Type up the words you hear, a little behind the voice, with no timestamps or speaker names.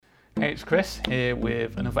Hey, it's Chris here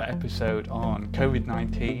with another episode on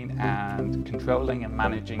COVID-19 and controlling and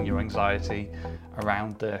managing your anxiety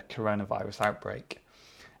around the coronavirus outbreak.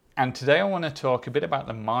 And today I want to talk a bit about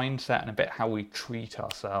the mindset and a bit how we treat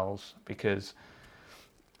ourselves, because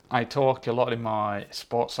I talk a lot in my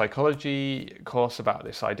sports psychology course about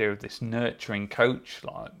this idea of this nurturing coach,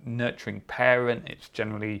 like nurturing parent. It's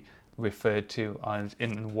generally referred to as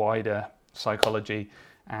in wider psychology,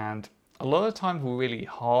 and a lot of times we're really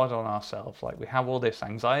hard on ourselves. Like, we have all this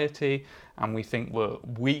anxiety and we think we're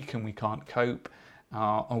weak and we can't cope,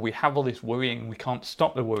 or we have all this worrying and we can't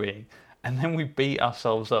stop the worrying, and then we beat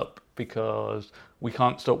ourselves up because we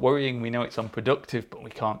can't stop worrying. We know it's unproductive, but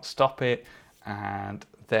we can't stop it, and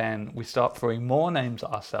then we start throwing more names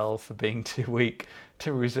at ourselves for being too weak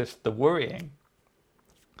to resist the worrying.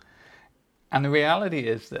 And the reality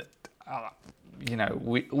is that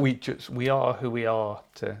we are who we are,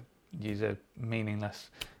 to use a meaningless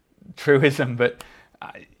truism, but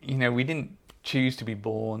we didn't choose to be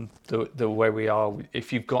born the way we are.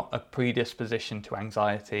 If you've got a predisposition to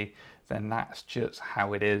anxiety, then that's just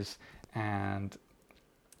how it is, and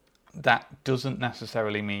that doesn't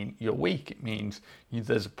necessarily mean you're weak. It means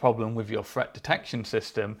there's a problem with your threat detection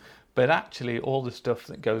system, but actually all the stuff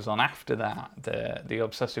that goes on after that, the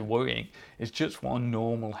obsessive worrying, is just what a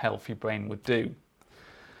normal healthy brain would do.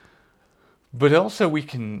 But also we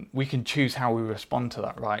can choose how we respond to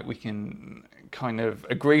that, right? We can kind of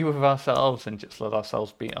agree with ourselves and just let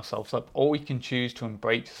ourselves beat ourselves up, or we can choose to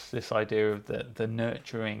embrace this idea of the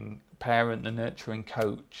nurturing parent, the nurturing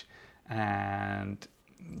coach. And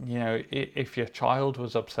if your child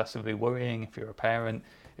was obsessively worrying, if you're a parent,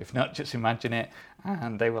 if not, just imagine it,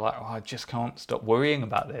 and they were like, "Oh, I just can't stop worrying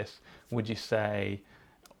about this," would you say,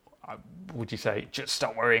 just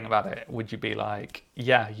stop worrying about it? Would you be like,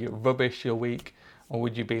 "Yeah, you're rubbish, you're weak"? Or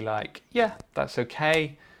would you be like, "Yeah, that's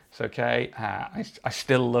okay, it's okay, I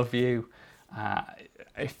still love you.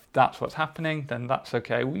 If that's what's happening, then that's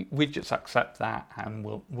okay. We just accept that, and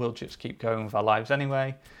we'll just keep going with our lives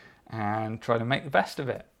anyway and try to make the best of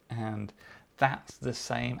it." And that's the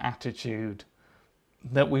same attitude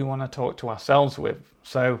that we want to talk to ourselves with.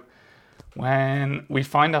 So when we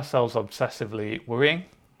find ourselves obsessively worrying,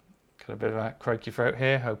 got a bit of a croaky throat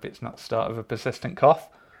here, hope it's not the start of a persistent cough,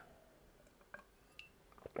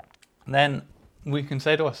 then we can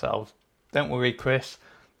say to ourselves, "Don't worry, Chris,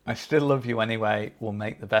 I still love you anyway. We'll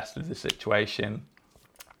make the best of the situation.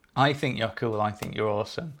 I think you're cool, I think you're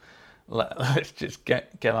awesome. Let's just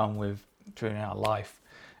get on with doing our life."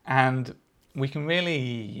 And we can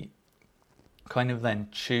really kind of then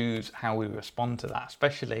choose how we respond to that.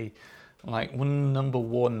 Especially, like, number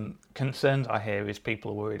one concerns I hear is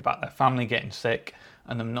people are worried about their family getting sick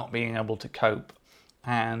and them not being able to cope.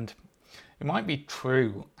 And it might be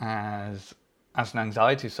true as an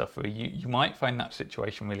anxiety sufferer, you might find that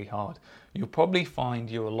situation really hard. You'll probably find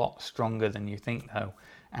you're a lot stronger than you think, though.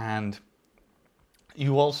 And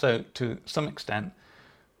you also, to some extent,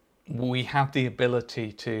 we have the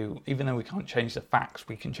ability to, even though we can't change the facts,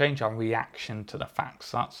 we can change our reaction to the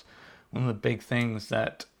facts. That's one of the big things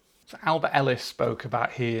that Albert Ellis spoke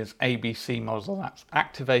about his ABC model. That's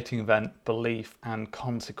activating event, belief, and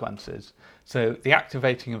consequences. So the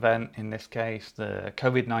activating event, in this case, the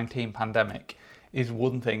COVID-19 pandemic, is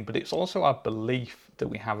one thing, but it's also our belief that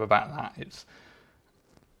we have about that. It's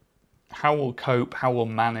how we'll cope, how we'll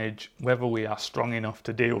manage, whether we are strong enough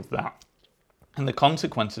to deal with that. And the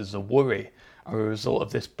consequences of worry are a result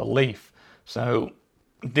of this belief. So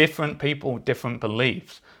different people with different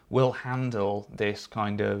beliefs will handle this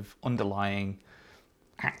kind of underlying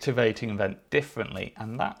activating event differently,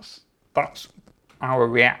 and that's our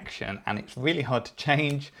reaction. And it's really hard to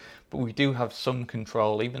change, but we do have some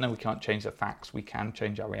control. Even though we can't change the facts, we can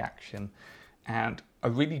change our reaction. And a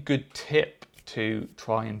really good tip to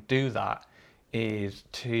try and do that is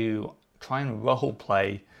to try and role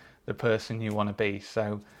play the person you want to be.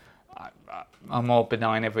 So a more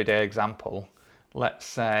benign everyday example, let's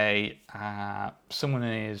say someone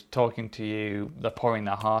is talking to you, they're pouring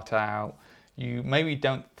their heart out. You maybe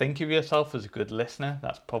don't think of yourself as a good listener.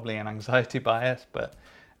 That's probably an anxiety bias, but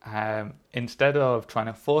instead of trying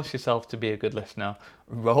to force yourself to be a good listener,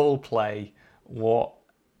 role play what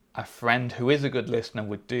a friend who is a good listener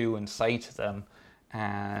would do and say to them.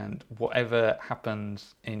 And whatever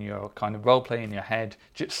happens in your kind of role play in your head,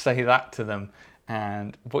 just say that to them.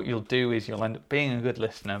 And what you'll do is you'll end up being a good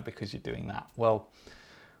listener because you're doing that. Well,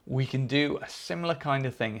 we can do a similar kind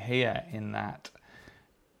of thing here, in that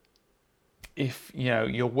if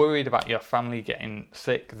you're worried about your family getting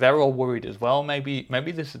sick, they're all worried as well. Maybe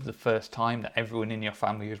this is the first time that everyone in your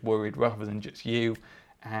family is worried rather than just you.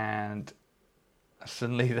 And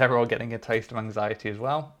suddenly they're all getting a taste of anxiety as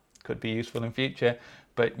well. Could be useful in future,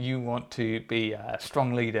 but you want to be a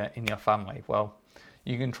strong leader in your family. Well,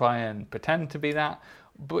 you can try and pretend to be that,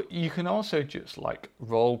 but you can also just like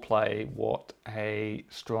role play what a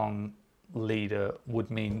strong leader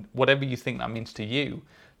would mean, whatever you think that means to you.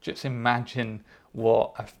 Just imagine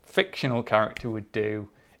what a fictional character would do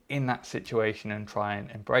in that situation and try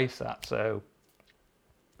and embrace that. So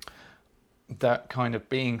that kind of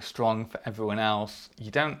being strong for everyone else,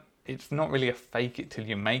 it's not really a fake it till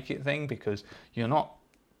you make it thing, because you're not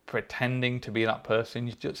pretending to be that person,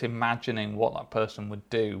 you're just imagining what that person would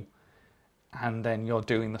do, and then you're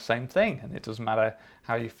doing the same thing, and it doesn't matter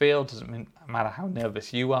how you feel, doesn't matter how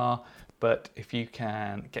nervous you are, but if you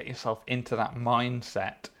can get yourself into that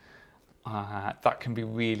mindset, that can be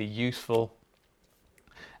really useful.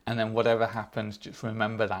 And then whatever happens, just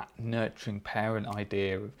remember that nurturing parent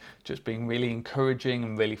idea of just being really encouraging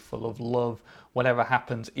and really full of love. Whatever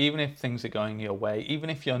happens, even if things are going your way, even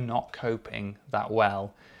if you're not coping that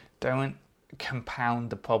well, don't compound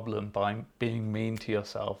the problem by being mean to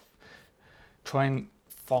yourself. Try and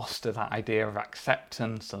foster that idea of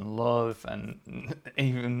acceptance and love, and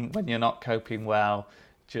even when you're not coping well,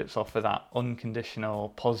 just offer that unconditional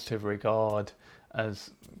positive regard,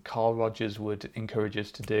 as Carl Rogers would encourage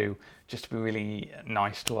us to do, just to be really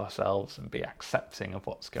nice to ourselves and be accepting of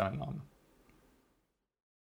what's going on.